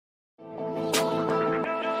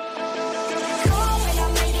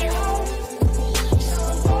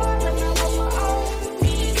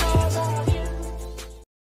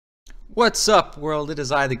What's up, world? It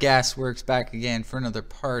is I, theGASworks, back again for another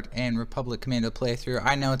part and Republic Commando playthrough.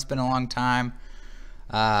 I know it's been a long time.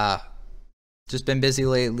 Just been busy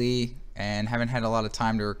lately and haven't had a lot of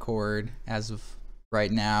time to record as of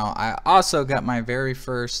right now. I also got my very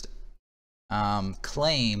first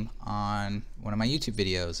claim on one of my YouTube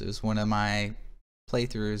videos. It was one of my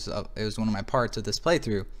playthroughs. It was one of my parts of this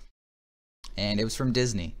playthrough, and it was from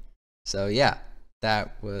Disney. So yeah,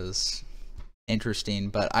 that was interesting,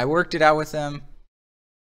 but I worked it out with them,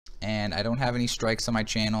 and I don't have any strikes on my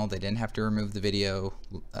channel. They didn't have to remove the video,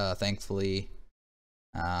 thankfully.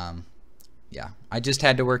 Yeah, I just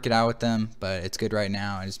had to work it out with them, but it's good right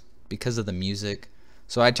now. It's because of the music.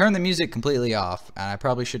 So I turned the music completely off, and I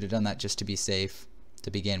probably should have done that just to be safe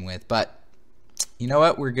to begin with, but you know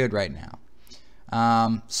what, we're good right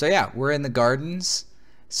now. So yeah, we're in the gardens,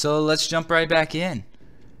 so let's jump right back in.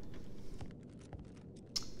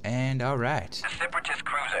 And alright. The Separatist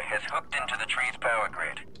cruiser has hooked into the tree's power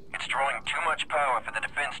grid. It's drawing too much power for the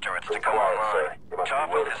defense turrets to come online.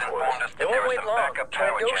 Tarful has informed us that there are some backup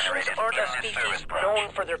power generators in this service branch. Known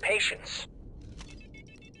for their patience.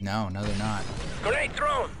 No, they're not. Grenade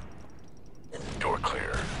thrown! Door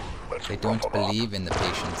clear. Let's They don't believe in the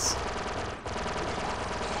patience.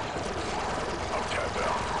 I'm tapped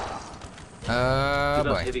out. Give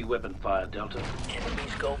us Boy. heavy weapon fire, Delta.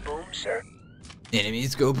 Enemies go boom, sir.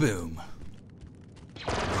 Enemies go boom.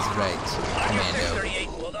 That's right, Commando. 38.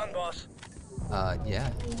 Well done, boss. Yeah,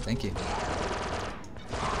 thank you.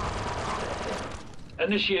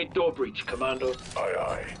 Initiate door breach, Commando. Aye,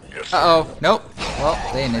 aye. Yes, sir. Uh-oh, nope.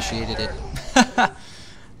 Well, they initiated it.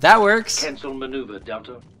 That works. Cancel maneuver,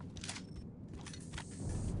 Delta.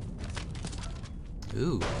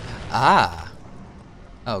 Ooh. Ah.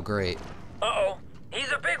 Oh, great. Uh-oh. He's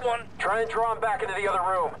a big one. Try and draw him back into the other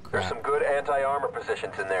room. There's Crap. some good anti-armor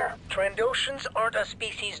positions in there. Trandoshans aren't a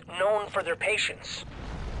species known for their patience.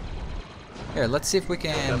 Here, let's see if we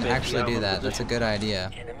can actually do that. That's a good idea.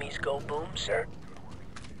 Enemies go boom, sir.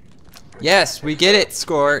 Yes, we get it,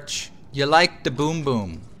 Scorch. You like the boom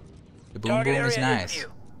boom. The boom Target boom is area nice. in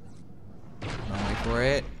view. Don't wait for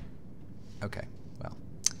it. Okay, well,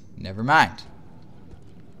 never mind.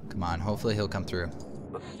 Come on, hopefully he'll come through.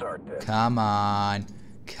 Let's start this. Come on.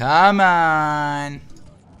 Come on.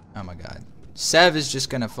 Oh my god. Sev is just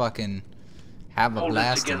gonna fucking have a Hold it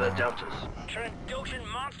blast in together, there. Deltas. Trandoshan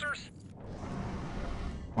monsters?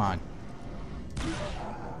 Come on.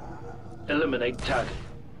 Eliminate target.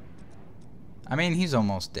 I mean, he's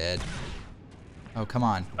almost dead. Oh, come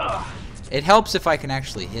on. Ah, It helps if I can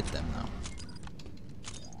actually hit them, though.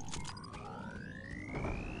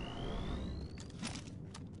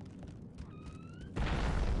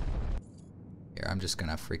 Here, I'm just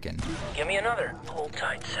gonna freaking... Give me another. Hold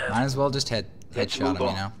tight, Sev. Might as well just Let's headshot him, move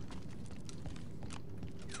you know?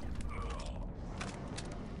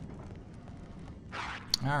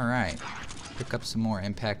 Alright. Pick up some more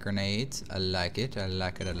impact grenades. I like it. I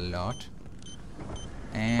like it a lot.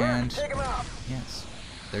 And... Take him out. yes.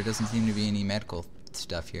 There doesn't seem to be any medical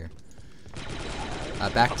stuff here.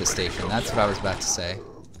 Back to station. That's what I was about to say. It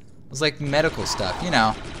was like medical stuff, you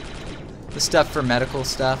know. The stuff for medical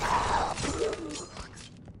stuff.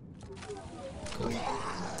 Cool.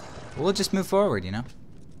 We'll just move forward, you know.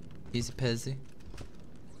 Easy peasy.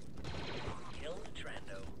 Kill the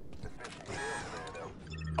Trando.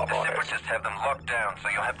 The Separatists have them locked down, so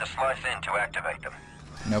you'll have to slice in to activate them.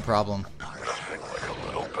 No problem. Nothing like a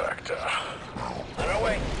little back down. On our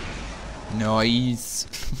way. Nice.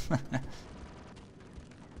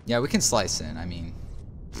 Yeah, we can slice in. I mean,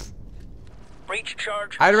 Breach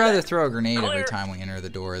charge. I'd rather set. throw a grenade every Clear. time we enter the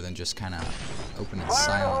door than just kind of open it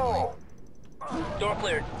silently. Door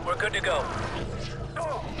cleared. We're good to go.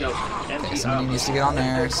 Delta. Okay, somebody needs to get on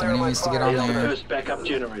there. Somebody needs to get on Here's the there. first backup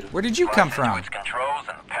generator. Where did you come Into from? its controls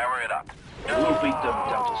and power it up. We'll beat them,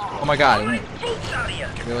 Delta Oh Squad. my god, it went, Boots out of you.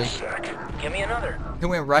 really? Give me another. It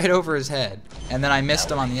went right over his head. And then I missed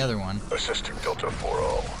him on the other one. Assisting Delta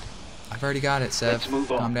 4-0. I've already got it, Sev. Let's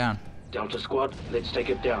move on. Calm down. Delta Squad, let's take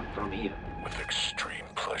it down from here. With extreme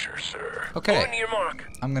pleasure, sir. On Okay, your mark.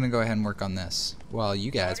 I'm gonna go ahead and work on this while you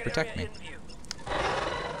guys Target protect me. area in view.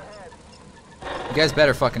 You guys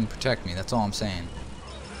better fucking protect me, that's all I'm saying.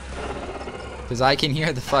 Because I can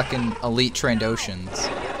hear the fucking elite Trandoshans.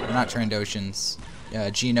 Or not Trandoshans,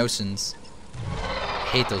 Geonosans.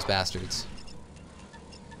 Hate those bastards.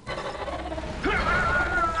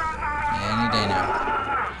 Any day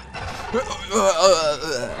now.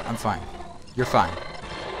 I'm fine. You're fine.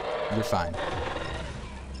 You're fine.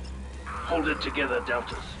 Hold it together,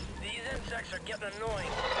 Deltas. These insects are getting annoying.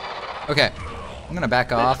 Okay, I'm gonna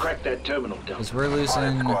back Let's off crack that terminal, Delta. because we're On it,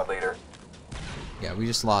 losing. squad leader. Yeah, we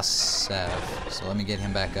just lost Sev, so let me get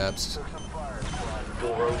him back up. 4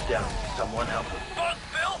 rows down. Someone help him.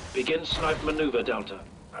 Begin snipe maneuver, Delta.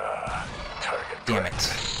 Target. Damn it.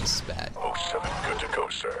 This is bad. 07, good to go,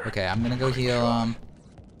 sir. Okay, I'm gonna go heal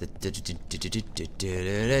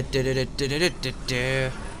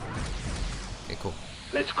Okay, cool.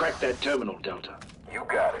 Let's crack that terminal, Delta. You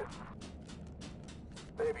got it.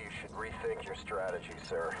 Maybe you should rethink your strategy,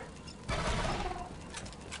 sir.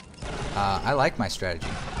 I like my strategy.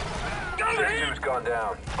 J2's gone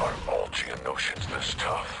down. Are all Geonosians this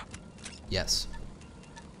tough? Yes.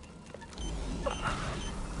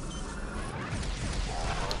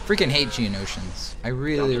 Freaking hate Geonosians. I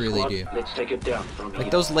really, Delta really squad, do. Let's take it down from here.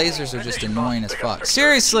 Like, those lasers are just annoying as fuck.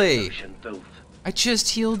 Seriously! I just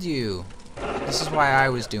healed you. This is why I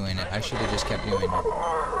was doing it. I should have just kept doing it.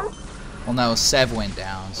 Well, no, Sev went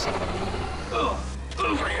down, so...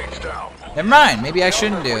 3-8's down. Never mind, maybe I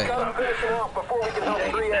shouldn't do it. Gotta finish him off before we can help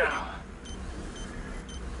 3-8.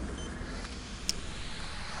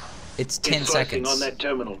 It's 10 Get slicing seconds. on that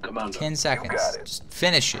terminal, Commando. 10 seconds. got it. Just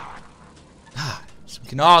finish it. Ah, so we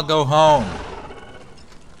can all go home.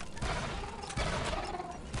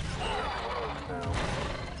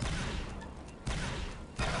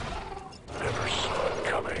 Never saw it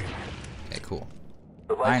coming. Okay, cool.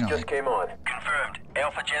 The lights Finally. just came on. Confirmed.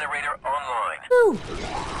 Alpha generator online. Woo.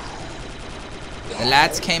 The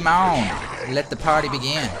lights came on. Let the party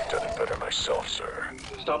begin. I've done it better myself, sir.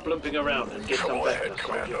 Stop limping around and get some Trouble ahead, vector,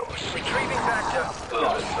 soldier. Commandos. Retrieving Vector.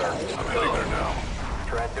 I'm heading there now.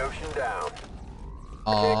 Trandoshan down.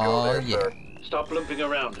 Oh, yeah. Sir. Stop limping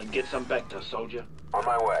around and get some vector, soldier. On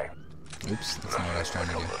my way. Oops, that's not what I was trying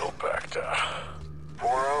to A do. little backed up.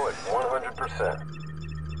 4-0 at 100%.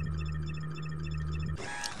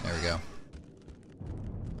 There we go.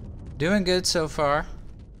 Doing good so far.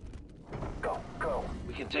 Go, go.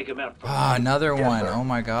 We can take him out from Ah, another Yes, one. sir. Oh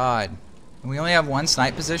my god. We only have one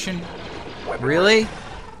snipe position? Really?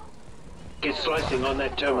 Get slicing on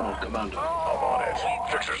that terminal, Commando. I'm on it.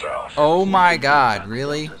 Fixers out. Oh my god,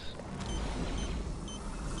 really?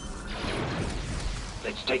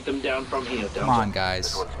 Let's take them down from here, Delta. Come on, This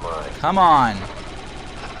guys. one's mine. Come on.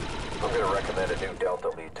 I'm gonna recommend a new Delta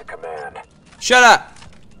lead to command. Shut up!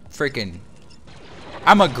 Freaking.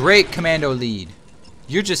 I'm a great commando lead.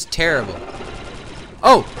 You're just terrible.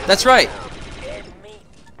 Oh, that's right.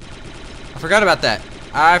 I forgot about that.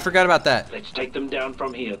 I forgot about that. Let's take them down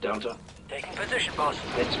from here, Delta. Taking position, boss.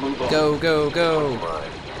 Let's move on. Go, go, go. Mine.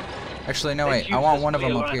 Actually, no, Let's wait. I use want this one of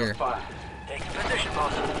them clear up line of here. fire. Taking position,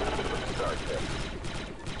 boss. Start this.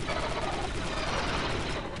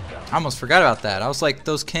 I almost forgot about that. I was like,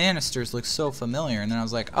 those canisters look so familiar. And then I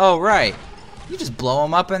was like, oh, right. You just blow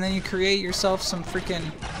them up and then you create yourself some freaking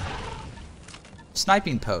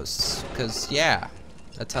sniping posts. Because, yeah,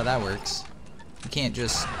 that's how that works. You can't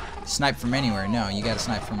just snipe from anywhere. No, you gotta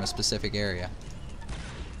snipe from a specific area.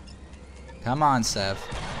 Come on, Sev.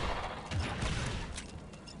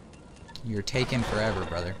 You're taking forever,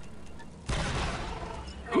 brother.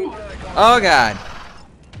 Oh, God.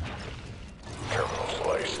 Terminal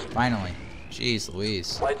sliced. Finally. Jeez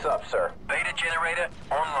Louise. Lights up, sir. Beta generator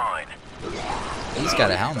online. He's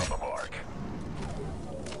got a helmet. On the mark.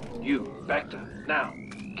 You, vector, now.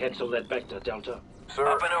 Cancel that vector, Delta. Sir,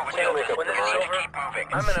 Up and over, Delta. When this is over, keep moving.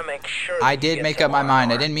 I'm gonna make sure. I you did get make some up my more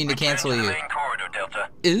mind. I armor. didn't mean to cancel Return to you. the main corridor, Delta.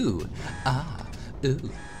 Ooh. Ah. Ooh.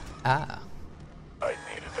 Ah. I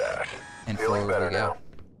needed that. And Feeling forward we better go. now.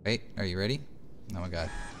 Wait, are you ready? Oh my god.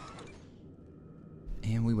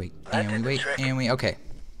 And we wait. That And we did the wait. trick. And we. Okay.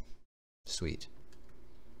 Sweet.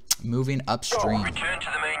 Moving upstream. Return to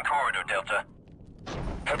the main corridor, Delta.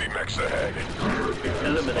 Heavy mechs ahead.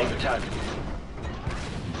 Eliminate target.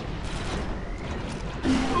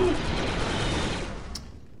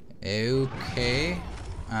 Okay.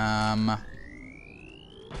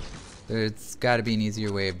 There's got to be an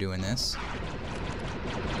easier way of doing this.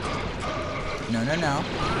 No, no, no.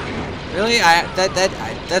 Really?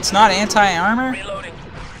 That's not anti-armor? Reloading.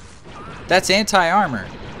 That's anti-armor.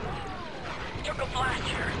 Took a blast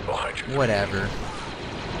here. Behind you. Whatever.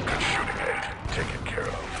 Good shooting aid. Taken care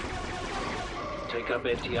of. Take up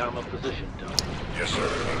anti-armor position, Delta. Yes, sir.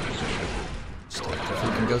 In position. Just like if we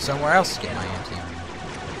can go somewhere else to get my anti-armor.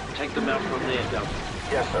 Take them out from there, Delta.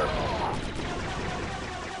 Yes, sir.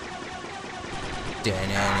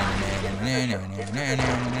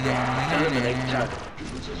 Eliminate target.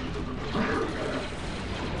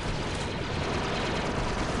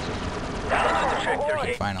 That did the trick. All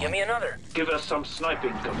right. Finally. Give me another. Give us some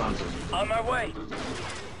sniping, Commander. On my way.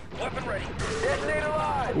 Weapon ready. Detonator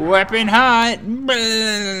live. Weapon hot.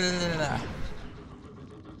 Blah.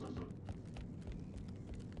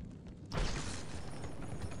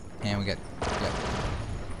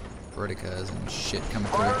 Verticas and shit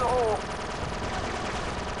coming through.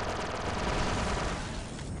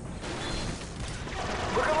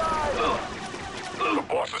 The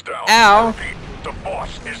boss is down. Ow! The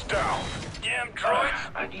boss is down. Damn droids.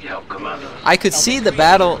 I need help, Commando. I could see the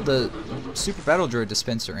super battle droid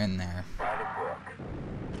dispenser in there.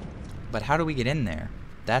 But how do we get in there?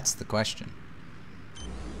 That's the question.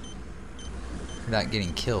 Without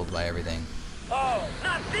getting killed by everything. Oh,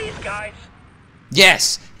 not these guys.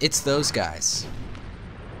 Yes! It's those guys.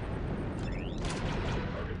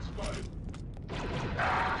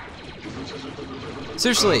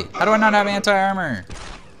 Seriously, how do I not have anti-armor?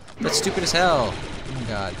 That's stupid as hell. Oh my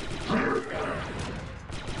god.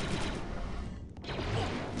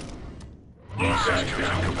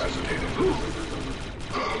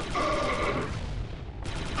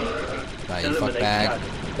 Die, you fuckbag.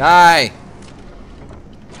 Die!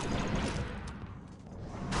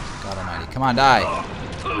 God almighty. Come on, die.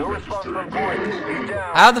 No response from point. He's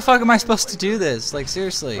down. How the fuck am I supposed to do this? Like,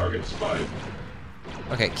 seriously.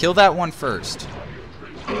 Okay, kill that one first.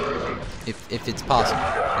 If it's possible.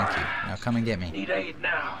 Thank you. Now come and get me. Need aid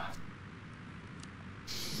now.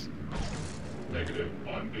 Negative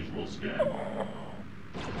on visual scan.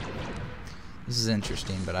 This is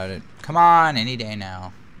interesting, but I didn't. Come on, any day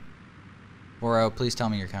now. Oro, please tell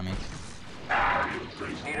me you're coming.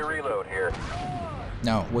 Need a reload here.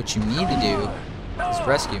 No, what you need to do is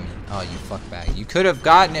rescue me. Oh, you fuckbag. You could have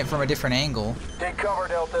gotten it from a different angle. Take cover,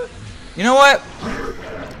 Deltas. You know what?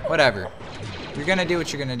 Whatever. You're gonna do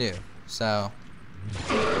what you're gonna do. So.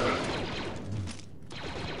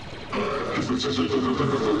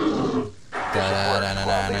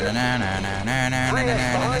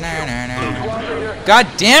 God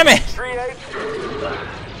damn it!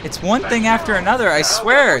 It's one thing after another, I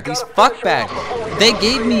swear. These fuckbags. They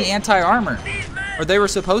gave me anti-armor. Or they were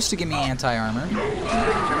supposed to give me anti-armor.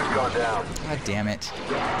 God damn it.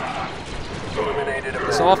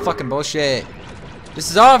 This is all fucking bullshit.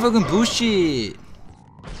 This is all fucking bullshit.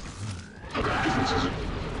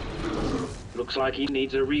 Looks like he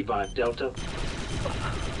needs a revive, Delta.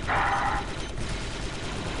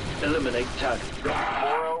 Eliminate target.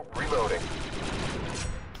 Moro, reloading.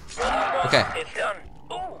 Okay. It's done.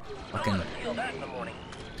 Ooh, Fucking. feel that in the morning.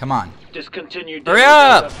 Come on. Discontinue. Hurry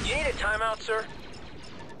up! You need a timeout, sir?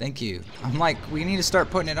 Thank you. I'm like, we need to start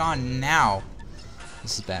putting it on now.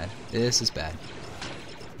 This is bad. This is bad.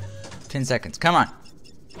 10 seconds. Come on.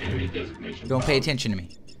 Don't pay attention to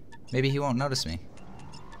me. Maybe he won't notice me.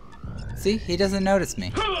 See? He doesn't notice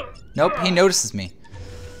me. Nope, he notices me.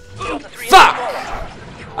 Fuck!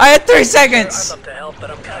 I had 3 seconds! I'd love to help, but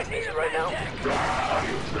I'm kind of busy right now.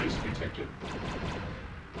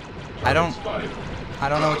 I don't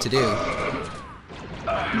know what to do.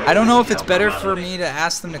 I don't know if it's better for me to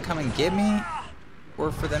ask them to come and get me,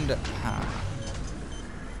 or for them to.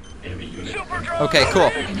 Okay, cool,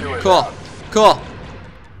 cool, cool.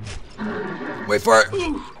 Wait for it.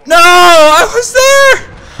 No, I was there.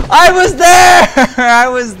 I was there. I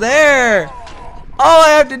was there. All I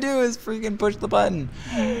have to do is freaking push the button.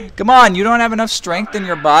 Come on, you don't have enough strength in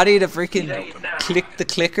your body to freaking click the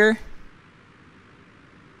clicker?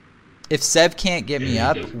 If Sev can't get me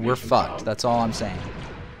up, we're fucked. That's all I'm saying.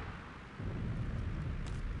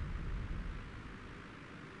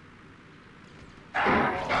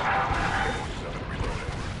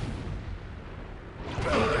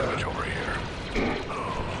 Damage over here.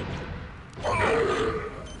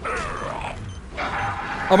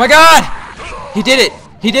 Oh my god! He did it!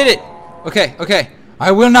 He did it! Okay, okay.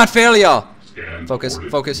 I will not fail y'all. Focus,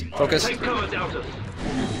 focus, focus. Take cover, Delta.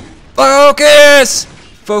 Focus!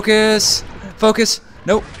 Focus! Focus!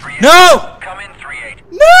 Nope. No! Come in 3-8.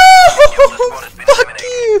 No! Fuck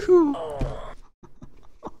you!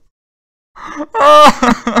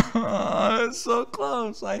 Oh, it's so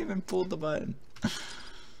close. I even pulled the button.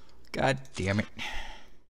 God damn it.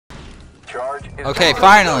 Charge is Okay,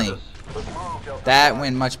 finally. That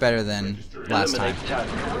went much better than last time.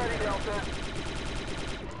 Eliminate target.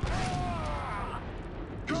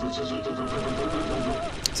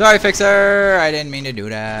 Sorry, Fixer. I didn't mean to do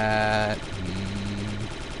that. It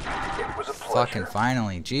was a pleasure. Fucking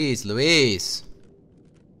finally. Jeez Louise.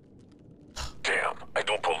 Damn, I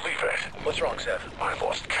don't believe it. What's wrong, Seth? I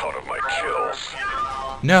lost count of my kills.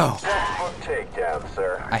 No. Takedown,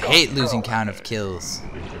 sir. I hate losing count of kills.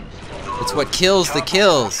 It's what kills the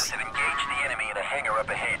kills. Have engaged the enemy in a hangar up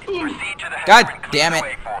ahead. Proceed to the God hangar and clear damn the it.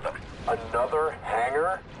 way for them. Another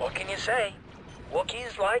hangar? What can you say?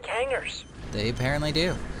 Wookiees like hangers. They apparently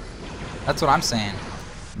do. That's what I'm saying.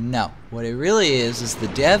 No. What it really is the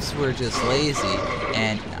devs were just lazy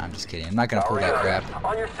and... No, I'm just kidding. I'm not going to pull that crap.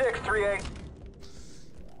 On your 6, 3-8.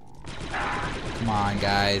 Come on,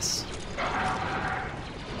 guys.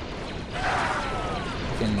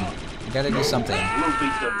 We gotta do something.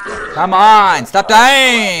 Come on! Stop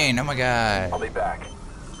dying! Oh my god. I'll be back.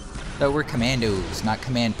 So we're commandos, not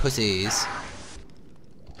command pussies.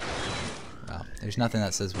 Well, there's nothing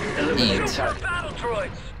that says we need. Battle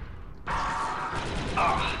droids.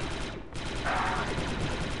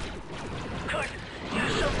 Good.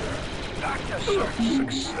 Use some back to search.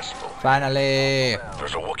 Successful. Finally!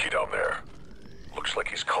 There's a Wookiee down there. Looks like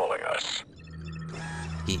he's calling us.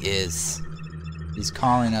 He is. He's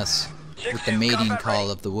calling us with the mating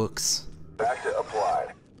call of the Wooks. Back to applied.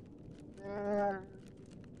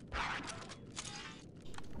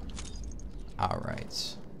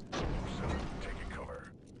 Alright. Taking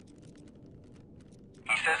cover.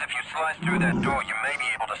 He says if you slice through that door, you may be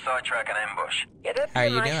able to sidetrack an ambush. Yeah, that'd be How are a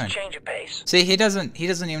you nice doing? change of pace. See, he doesn't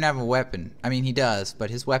even have a weapon. I mean, he does, but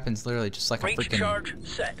his weapon's literally just like a Breach freaking charge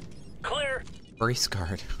set. Clear. brace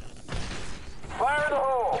guard. Fire in the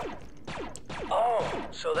hole! Oh,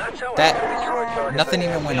 so that's how That nothing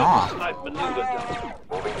even went off. Snipe maneuver done.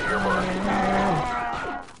 Moving to your mark.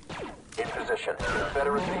 In position.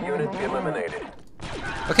 Confederacy unit eliminated.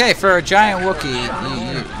 Okay, for a giant Wookiee,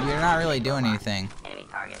 you're not really doing anything.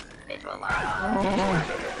 Are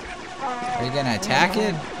you gonna attack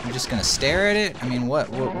it? You're just gonna stare at it? I mean,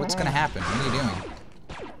 what's gonna happen? What are you doing?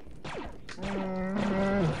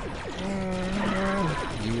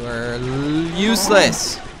 You are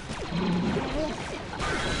useless.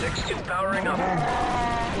 6-2 powering up.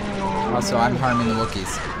 Also, I'm harming the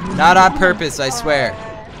Wookiees. Not on purpose, I swear.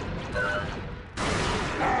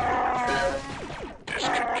 This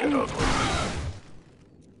could get ugly.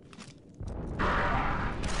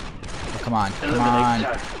 Oh, come on, come on.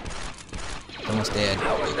 Almost dead.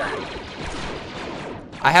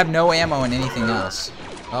 I have no ammo in anything else.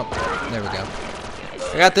 Oh, there we go.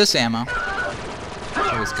 I got this ammo.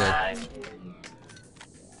 That was good.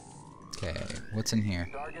 Okay, what's in here?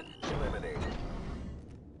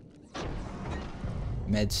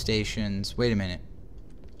 Med stations. Wait a minute.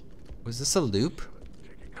 Was this a loop?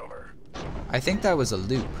 Taking cover. I think that was a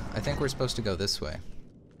loop. I think we're supposed to go this way.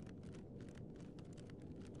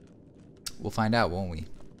 We'll find out, won't we?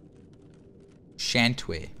 Shan't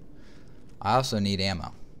we? I also need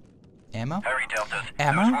ammo. Ammo? Hurry, Deltas.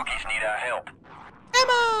 Ammo? Those Wookiees need our help.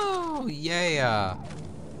 Ammo! Yeah!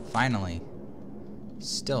 Finally.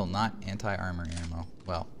 Still not anti-armor ammo.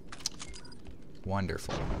 Well,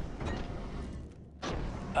 wonderful.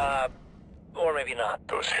 Or maybe not.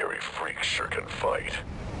 Those hairy freaks sure can fight.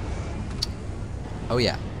 Oh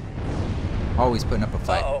yeah. Always putting up a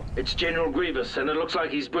fight. Uh-oh. It's General Grievous, and it looks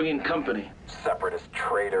like he's bringing company. Separatist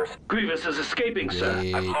traitors. Grievous is escaping, sir.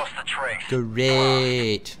 I've Great. lost the trace.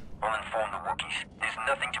 Great. I'll inform the Wookiees. There's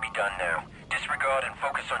nothing to be done now. Disregard and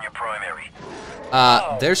focus on your primary.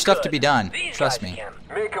 There's stuff to Good. be done. These Trust guys me. can.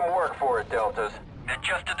 Make them work for it, Deltas. They're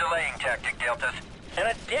just a delaying tactic, Deltas. And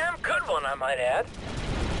a damn good one, I might add.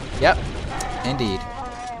 Yep. Indeed.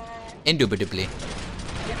 Indubitably. In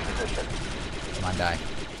position. Come on, die.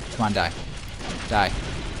 Come on, die. Die.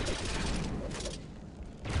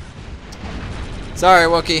 Sorry,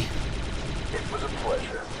 Wookie. It was a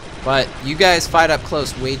pleasure. But you guys fight up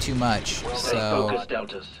close way too much. Stay So, focused,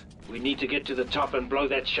 Deltas. We need to get to the top and blow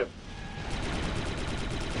that ship.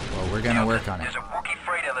 well, we're gonna work on it. There's a Wookiee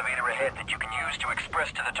freight elevator ahead that you can use to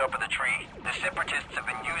express to the top of the tree. The Separatists have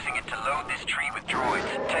been using it to load this tree with droids.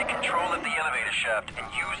 Take control of the elevator shaft and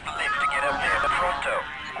use the lift to get up there. Pronto.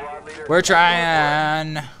 We're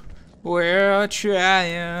trying. We're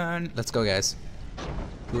trying. Let's go, guys.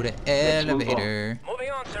 To the elevator. Moving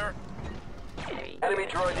on, sir. Enemy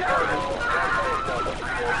droid target.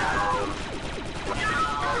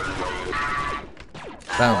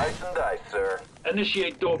 Boom. Slice and dice, sir.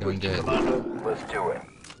 Initiate door Doing breach, good. Commando. Let's do it.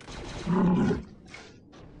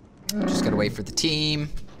 Just gotta wait for the team.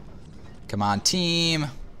 Come on, team.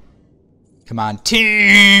 Come on,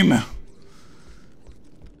 team.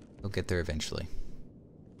 We'll get there eventually.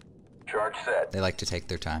 Charge set. They like to take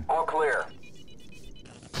their time. All clear.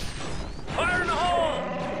 Fire in the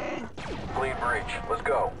hole! Clean breach. Let's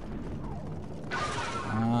go.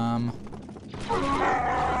 6-2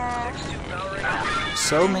 powering up.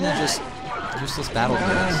 So many just useless battle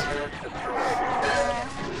droids.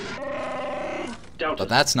 Deltas, But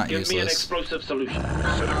that's not give me an useless. explosive solution.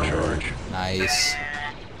 Set of charge. Nice.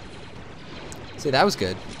 See, that was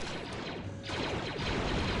good.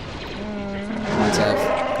 Come on, Sev.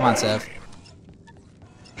 Come on, Sev.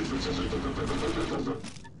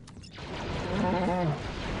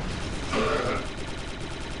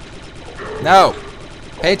 No!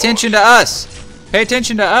 Pay attention to us! Pay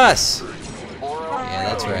attention to us! Yeah,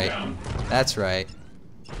 that's right. That's right.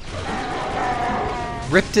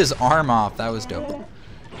 Ripped his arm off. That was dope.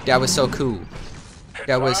 That was so cool.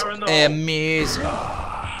 That was amazing.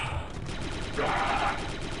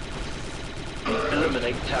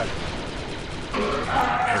 Eliminate target.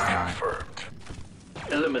 Confirmed.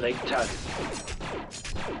 Eliminate target.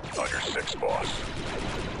 On your 6, boss.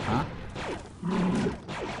 Huh?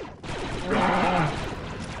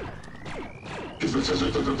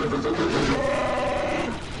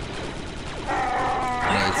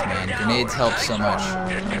 Grenades, man. Grenades help so much.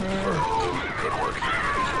 Confirmed. Good work.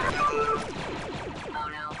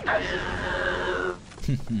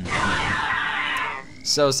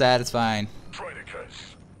 So satisfying.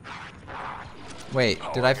 Wait,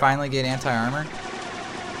 did I finally get anti-armor?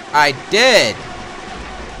 I did!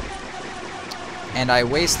 And I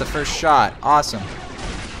waste the first shot. Awesome.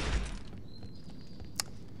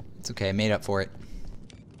 It's okay, I made up for it.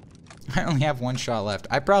 I only have 1 shot left.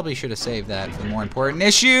 I probably should have saved that for more important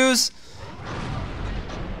issues.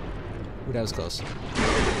 Ooh, that was close.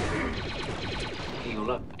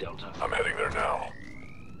 Heal up, Delta. I'm heading there now.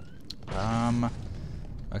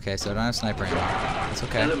 Okay, so I don't have sniper ammo. That's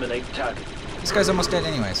okay. Eliminate target. This guy's almost dead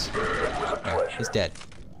anyways. Oh, he's dead.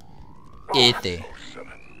 Easy.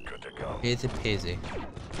 Good to go. Easy peasy.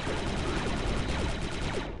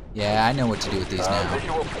 Yeah, I know what to do with these now.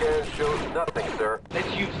 Visual scan shows nothing, sir.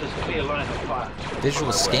 Let's use this clear line of fire.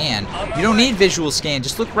 Visual scan? You don't need visual scan,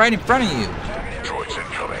 just look right in front of you. Droids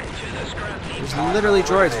incoming. There's literally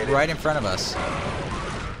droids right in front of us.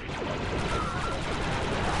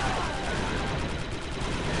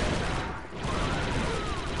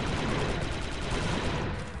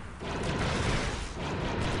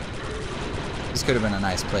 This could have been a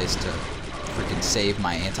nice place to freaking save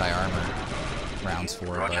my anti-armor rounds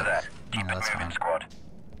for, but you know, that's fine.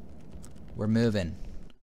 We're moving.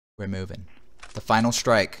 We're moving. The final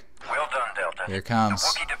strike. Well done, Delta. Here it comes. The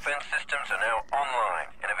Wookiee defense systems are now online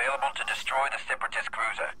and available to destroy the Separatist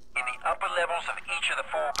cruiser. In the upper levels of each of the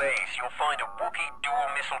 4 bays, you'll find a Wookiee dual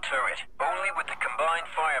missile turret. Only with the combined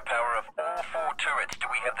firepower of all 4 turrets do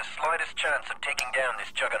we have the slightest chance of taking down this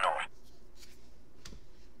juggernaut.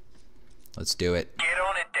 Let's do it. Get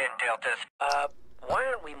on it then, Deltas. Why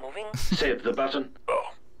aren't we moving? Save the button.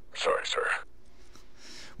 Oh, sorry, sir.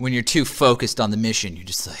 When you're too focused on the mission, you're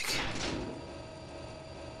just like,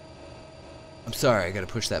 I'm sorry, I gotta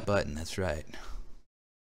push that button, that's right.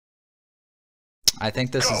 I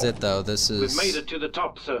think this is it though. This is We've made it to the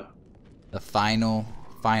top, sir. the final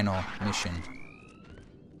mission.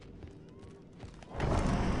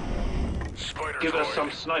 Spider Give us droid.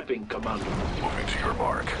 some sniping, Commando. Moving to your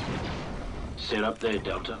mark. Sit up there,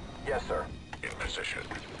 Delta. Yes, sir. In position.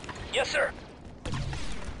 Yes, sir.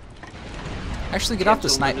 Actually, get off the Cancel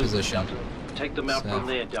snipe maneuver, position. Delta. Take them out So- from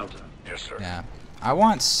there, Delta. Yes, sir. Yeah. I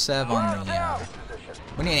want Sev on the,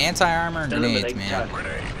 we need anti-armor and grenades, Eliminate man. target.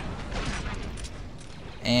 Grenade.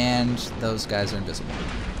 And those guys are invisible.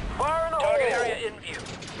 Fire in the Target hole! area in view.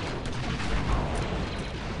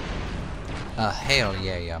 Hell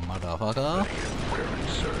yeah, yeah, motherfucker. Wearing,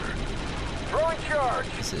 sir. Throwing charge!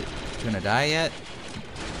 Is it gonna die yet?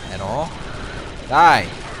 At all? Die!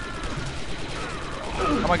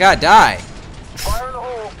 Oh my god, die! Fire in the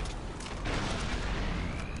hole!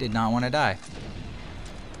 Did not want to die.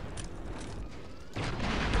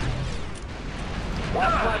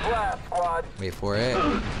 Watch my blast, squad! Wait for it.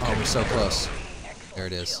 Oh, we're so close. There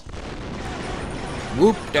it is.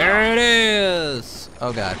 Whoop, there it is!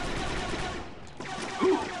 Oh god.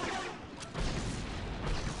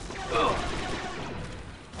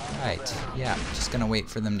 Right, yeah, just gonna wait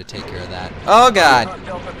for them to take care of that. Oh god!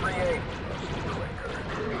 Delta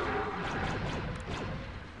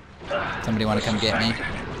 3-8. Somebody wanna come get me?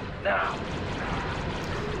 Now.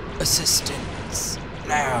 Assistance!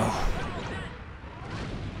 Now!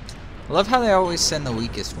 I love how they always send the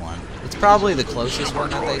weakest one. It's probably the closest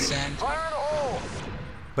one that they send, Fire in the hole!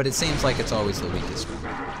 but it seems like it's always the weakest one.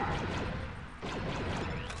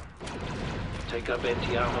 Take up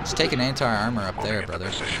anti-armor. Just take an anti-armor up there, brother.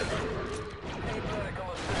 Position.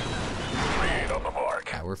 Grenade on the mark.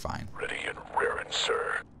 Yeah, we're fine. Ready and rearing,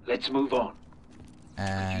 sir. Let's move on.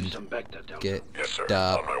 And Use some Bacta, Delta. get Yes, sir. the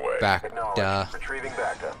On my way. back Acknowledged. da. Retrieving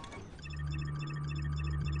Bacta.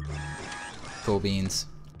 Cool beans.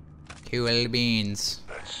 Cool beans.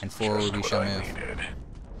 That's And forward just we what shall I move. needed.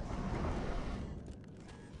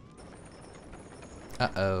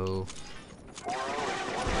 Uh-oh.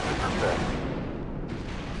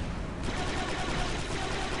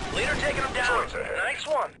 Leader taking him down. Droids ahead. Nice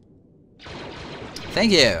one.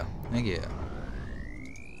 Thank you. Thank you.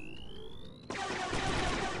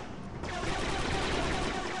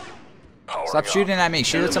 Power Stop shooting at me.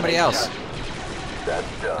 Shoot at somebody else. That's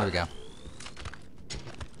There done. we go.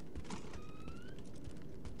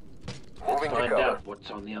 Let's Moving to find cover. out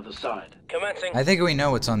what's on the other side. Commencing. I think we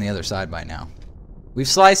know what's on the other side by now. We've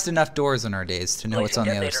sliced enough doors in our days to know what's on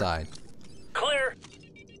the other side. Clear.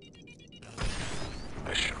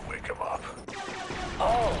 This should wake him up.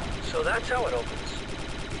 Oh, so that's how it opens.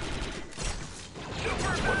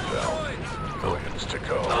 Millions to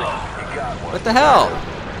go. What the hell?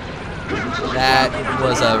 That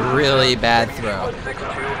was a really bad throw. 6-2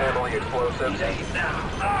 handling explosives.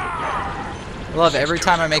 I love every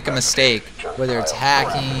time I make a mistake, whether it's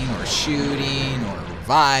hacking or shooting or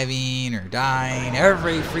reviving or dying,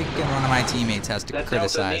 every freaking one of my teammates has to That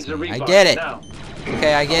criticize Delta needs a me. I revive get it. now.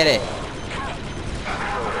 Okay, I get it.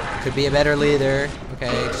 Could be a better leader.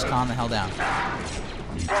 Okay, just calm the hell down.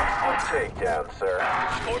 Takedown, sir.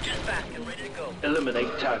 Scorch is back and ready to go.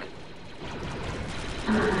 Eliminate target.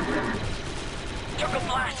 Took a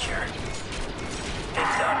blast here.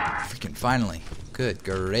 It's done. Freaking finally. Good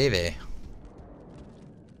gravy.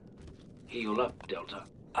 Heal up, Delta.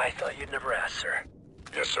 I thought you'd never ask, sir.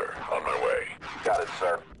 Yes, sir. On my way. Got it,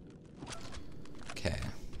 sir. Okay.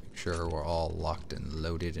 Make sure we're all locked and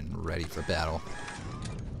loaded and ready for battle.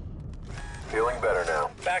 Feeling better now.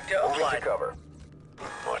 Back to Moving to applied. cover.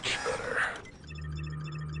 Much better.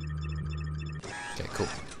 Okay, cool.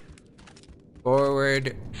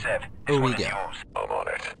 Forward. Sev, Oh, it's we one of go. yours. I'm on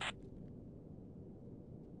it.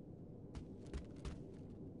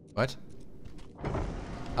 What?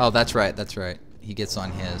 Oh, that's right, that's right. He gets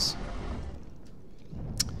on his.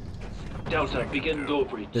 Delta, begin door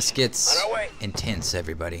breach. This gets On our way. intense,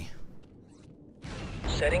 everybody.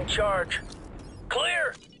 Setting charge.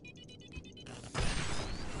 Clear.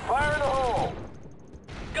 Fire in the hole!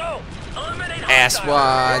 Go. Eliminate Ass hostiles.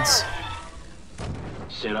 wads.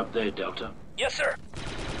 Set up there, Delta. Yes, sir.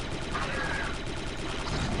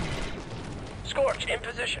 Scorch in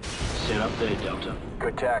position. Set up there, Delta.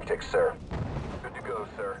 Good tactics, sir. Good to go,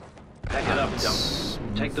 sir. Pack it up, Delta.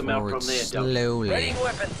 Take them out Forward from there, Delta. slowly. Readying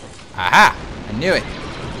weapon. Aha! I knew it.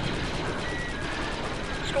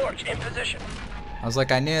 Scorch in position. I was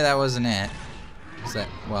like, I knew that wasn't it. Is that,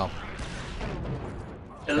 well,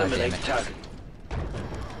 Eliminate damn it. target.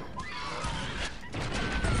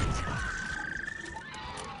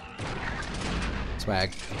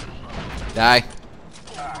 swag. Die.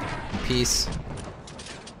 In peace.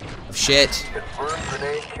 Of shit. Confirmed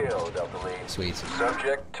grenade kill, Delta Lead. Sweet.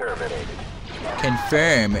 Subject terminated.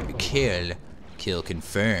 Confirm. Kill. Kill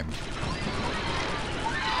confirmed.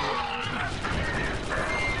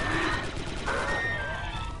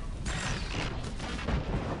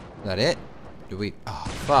 Is that it? Do we? Oh,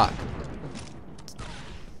 fuck.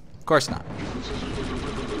 Of course not.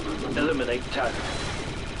 Eliminate target.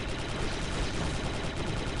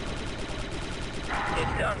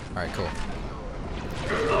 It's done. Alright, cool.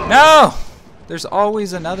 No! There's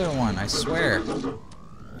always another one, I swear.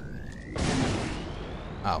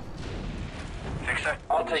 Oh. Fixer,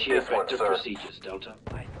 I'll take Initiate this one, vector sir. procedures, Delta.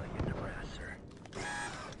 I thought you'd never ask, sir.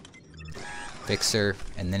 Fixer,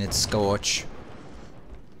 and then it's Scorch.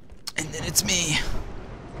 And then it's me.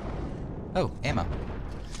 Oh, ammo.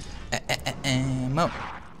 Ammo.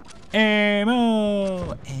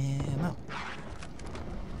 Ammo. Ammo.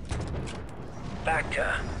 Back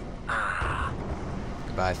to.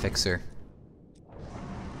 Goodbye, Fixer.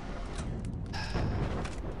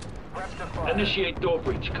 Initiate door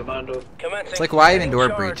breach, Commando. Commencing. It's like, why even Setting door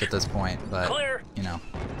charge. breach at this point? But, Clear. you know.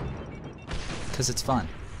 Because it's fun.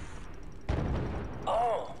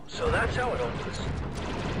 Oh, so that's how it opens.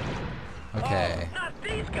 Okay. Oh, not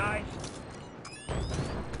these guys.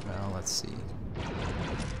 Well, let's see.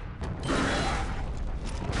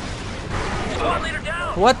 Squad leader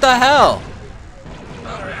down. What the hell?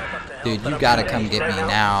 Sorry about the help, Dude, but you I'm gotta gonna come need get me that help.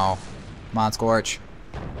 now. Come on, Scorch.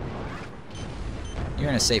 You're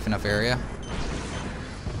in a safe enough area.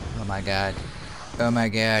 Oh my god. Oh my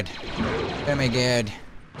god. Oh my god.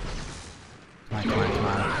 Come on, come on, come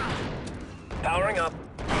on. Powering up.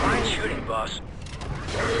 Fine shooting, boss.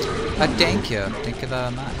 Thank you. Thank you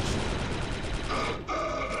very much.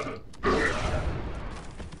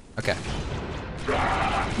 Okay.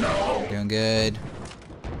 Doing good.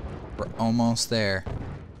 We're almost there.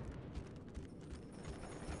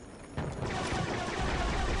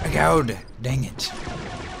 Oh god, dang it.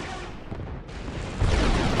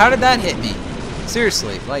 How did that hit me?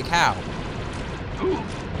 Seriously, like how?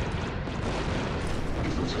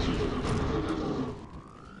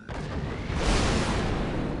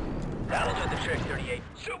 That'll do the trick, 38.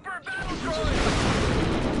 Super battle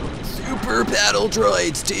droid! Super battle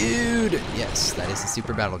droids, dude! Yes, that is the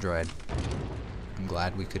super battle droid. I'm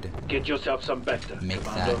glad we could Get yourself some Bacta, make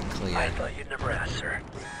Commando. that clear. I thought you'd never ask, sir.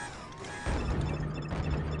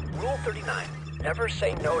 Rule 39. Never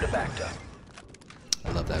say no to Bacta.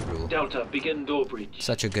 I love that rule. Delta, begin door breach.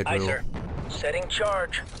 Such a good Aye, rule. sir. Setting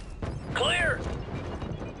charge. Clear.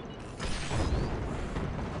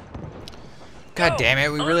 God damn it,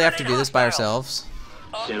 we really have to do this by ourselves.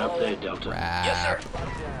 Sit up there, Delta. Yes, sir.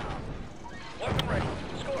 Crap. Weapon ready.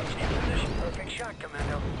 Scorch in position. Perfect shot,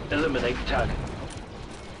 Commando. Eliminate target.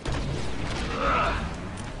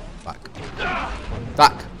 Fuck.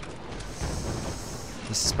 Fuck.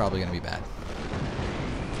 This is probably gonna be bad.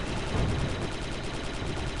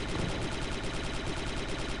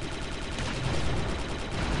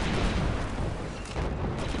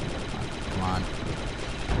 Come on.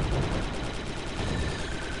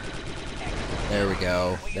 There we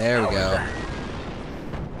go. There we go.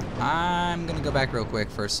 I'm gonna go back real quick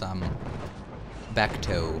for some back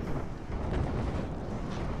toe.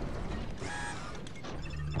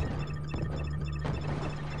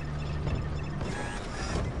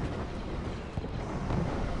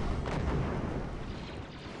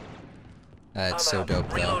 That's so dope,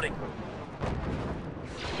 though. Reloading.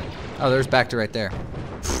 Oh, there's Bacta right there.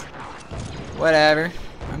 Whatever.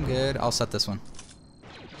 I'm good. I'll set this one.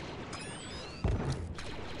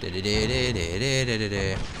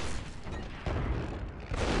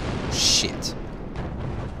 Shit.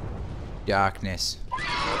 Darkness.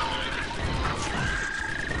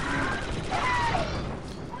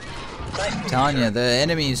 I'm telling you, the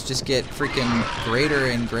enemies just get freaking greater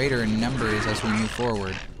and greater in numbers as we move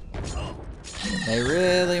forward. They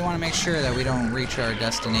really want to make sure that we don't reach our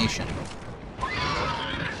destination.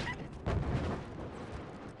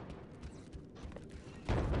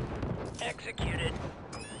 Executed.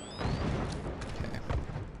 Okay.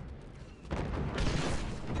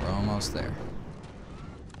 We're almost there.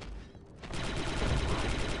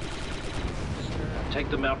 Take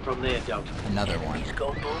them out from there, Delta. Another one. Enemies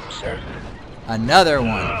go boom, sir. Another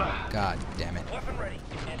one. God damn it. Weapon ready.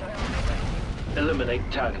 Anti-armor ready.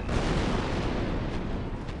 Eliminate target.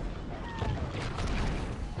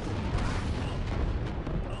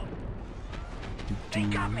 They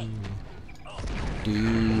got me.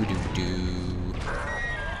 Do do do.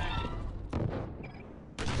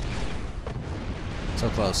 So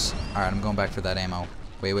close. Alright, I'm going back for that ammo.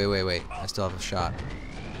 Wait, wait, wait, wait. I still have a shot.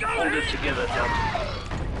 Hold it together, Delta.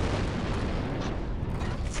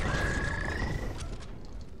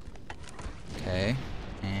 Okay.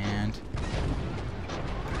 And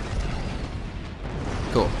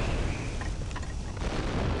cool.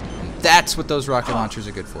 And that's what those rocket launchers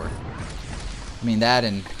are good for. I mean that,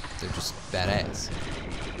 and they're just badass.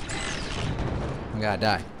 Oh my god,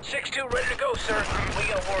 die. 6-2 ready to go, sir. We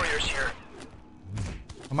got warriors here.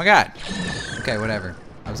 Oh my god. Okay, whatever.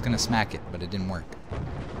 I was gonna smack it, but it didn't work.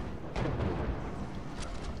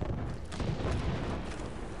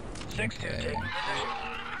 6-2 Okay. taking position.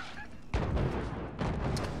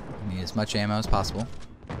 I need as much ammo as possible.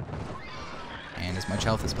 And as much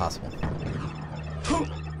health as possible.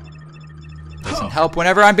 Doesn't help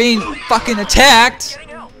whenever I'm being fucking attacked!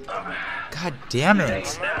 Getting out. God damn it.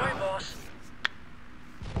 Stand by, boss.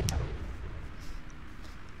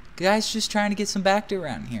 Guy's just trying to get some Bacta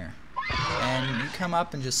around here. And you come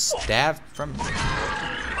up and just stab from... Can you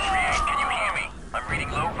hear me? I'm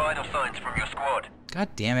reading low vital signs from your squad. God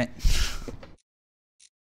damn it.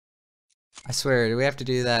 I swear, do we have to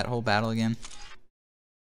do that whole battle again?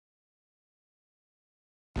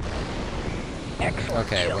 Excellent.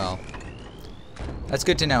 Okay, kill. well. That's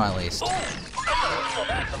good to know at least. Ooh, I'm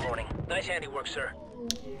back in the morning. Nice handiwork, sir.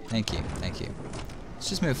 Thank you, thank you. Let's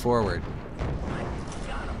just move forward.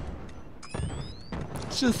 Got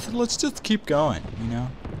him. Let's just keep going, you know?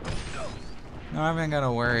 No, I'm not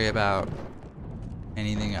gonna worry about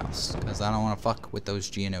anything else, because I don't want to fuck with those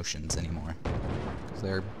Geonosians anymore. Because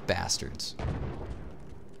they're bastards.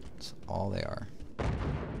 That's all they are.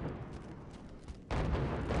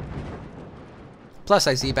 Plus,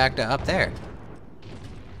 I see Bacta up there.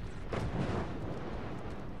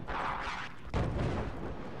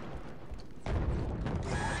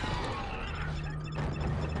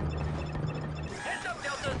 Heads up,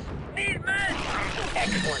 Deltas. Need men.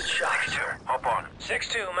 Excellent shot, sir. Hop on.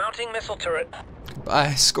 6-2 mounting missile turret.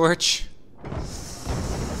 Bye, Scorch.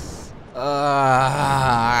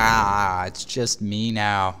 It's just me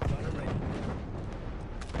now.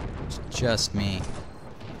 It's just me.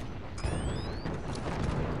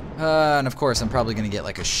 And of course, I'm probably gonna get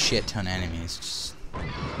like a shit ton of enemies.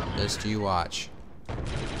 Just you watch.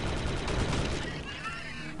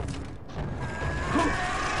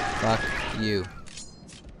 Fuck you.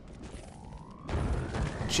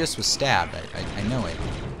 just was stabbed. I know it.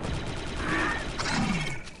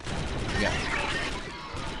 Yeah.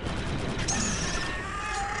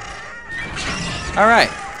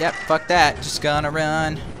 Alright. Yep, fuck that. Just gonna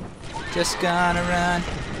run. Just gonna run.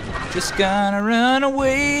 Just gonna run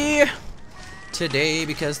away today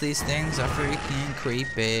because these things are freaking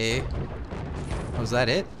creepy. Was that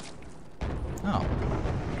it? Oh.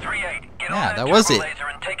 3-8, get Yeah, on that was turbo it. laser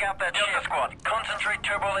and take out that Delta squad. Concentrate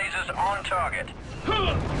turbo lasers on target.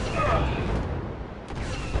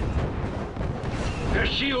 Their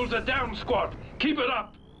shields are down, squad. Keep it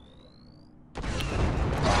up.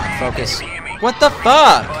 Focus. Can you hear me? What the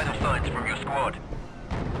fuck? Vital signs from your squad.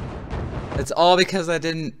 It's all because I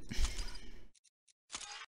didn't...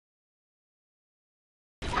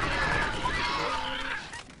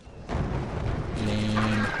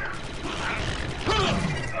 Lame.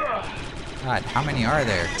 God, how many are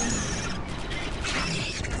there?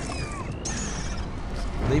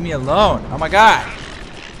 Leave me alone. Oh my god.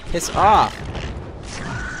 Piss off.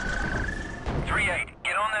 3-8,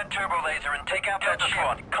 get on that turbo laser and take out that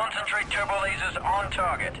squad. Concentrate turbo lasers on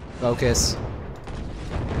target. Focus.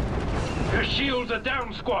 Their shields are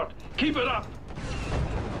down, squad. Keep it up.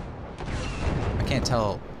 I can't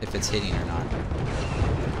tell if it's hitting or not.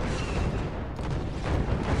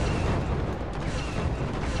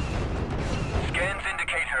 Scans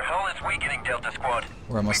indicate her hull is weakening, Delta squad.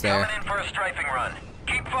 We're almost We're there. coming in for a strafing run.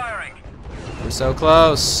 Keep firing. We're so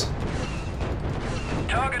close.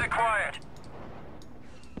 Target acquired.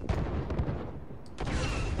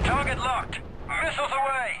 Target locked. Missiles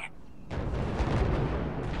away.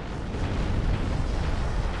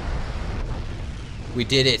 We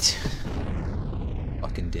did it.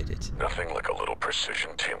 Fucking did it. Nothing like a little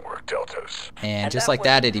precision teamwork, Deltas. And just like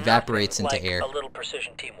that, it evaporates into air. A little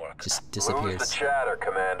precision teamwork. Just Lose the disappears. chatter,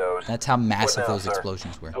 Commandos. That's how massive What now, those sir?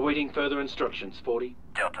 explosions were. Awaiting further instructions, 40.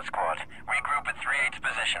 Delta squad, regroup at 3-8's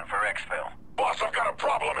position for exfil. Boss, I've got a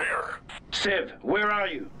problem here. Sev, where are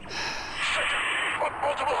you?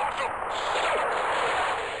 Multiple hostiles.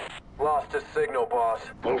 Lost his signal, boss.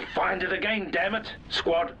 We'll find it again, damn it.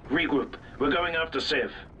 Squad, regroup. We're going after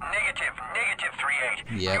Sev. Negative,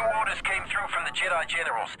 3-8. Yep. New orders came through from the Jedi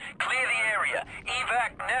generals. Clear the area.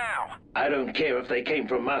 Evac now. I don't care if they came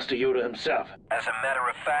from Master Yoda himself. As a matter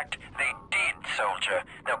of fact, they did, soldier.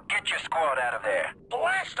 Now get your squad out of there.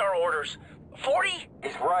 Blast our orders. 40?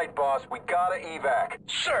 He's right, boss. We gotta evac.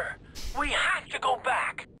 Sir, we have to go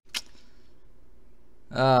back.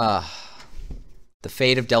 The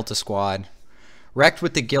fate of Delta Squad. Wrecked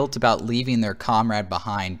with the guilt about leaving their comrade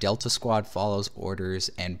behind, Delta Squad follows orders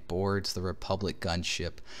and boards the Republic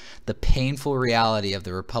gunship. The painful reality of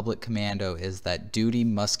the Republic Commando is that duty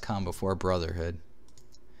must come before brotherhood.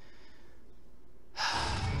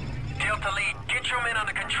 Delta Lead, get your men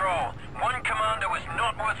under control. One commando is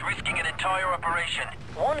not worth risking an entire operation.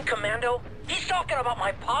 One commando? He's talking about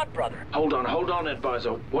my pod brother. Hold on,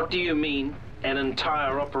 advisor. What do you mean, an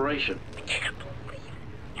entire operation? I can't believe.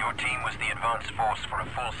 Your team was the advance force for a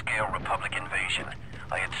full-scale Republic invasion.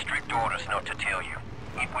 I had strict orders not to tell you.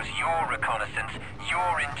 It was your reconnaissance,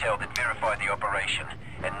 your intel that verified the operation.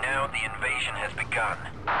 And now the invasion has begun.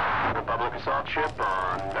 Republic assault ship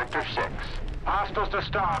on Vector 6. Hostiles to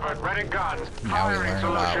starboard, ready guns. Now we Firing learn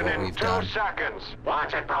about solution what in we've 2 done. seconds.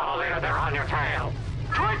 Watch it, Bravo Leader, they're on your tail.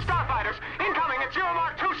 Droid starfighters, incoming at Zero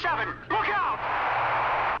Mark 27. Look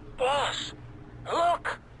out! Boss,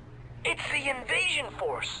 look. It's the invasion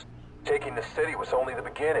force. Taking the city was only the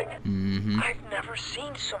beginning. I've never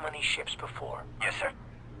seen so many ships before. Yes, sir.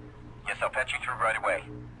 Yes, I'll patch you through right away.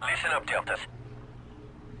 Listen up, Deltas.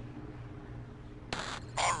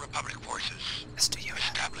 All Republic forces,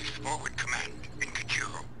 establish forward command in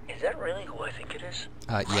Kajiro. Is that really who I think it is?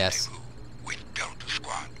 Yes. Rendezvous with Delta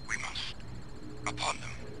Squad, we must. Upon them,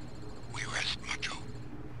 we rest Macho.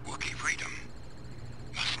 Wookiee freedom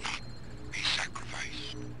must not be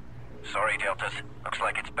sacrificed. Sorry, Deltas. Looks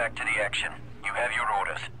like it's back to the action. You have your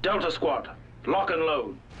orders. Delta Squad, lock and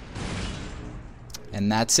load.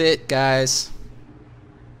 And that's it, guys.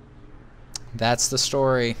 That's the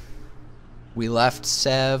story. We left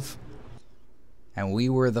Sev, and we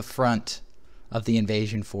were the front of the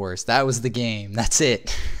invasion force. That was the game. That's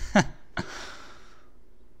it.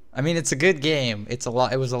 I mean, it's a good game. It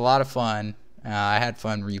was a lot of fun. I had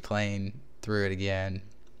fun replaying through it again.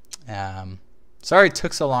 Sorry it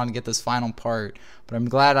took so long to get this final part, but I'm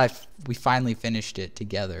glad we finally finished it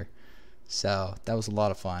together. So that was a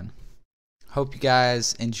lot of fun. Hope you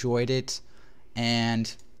guys enjoyed it,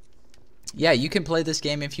 and yeah, you can play this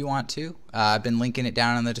game if you want to. I've been linking it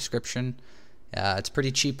down in the description. It's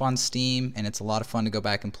pretty cheap on Steam, and it's a lot of fun to go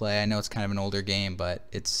back and play. I know it's kind of an older game, but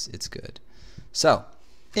it's good. So,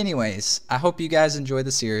 anyways, I hope you guys enjoyed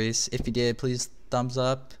the series. If you did, please thumbs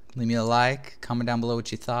up, leave me a like, comment down below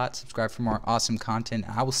what you thought, subscribe for more awesome content.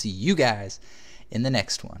 I will see you guys in the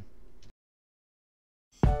next one.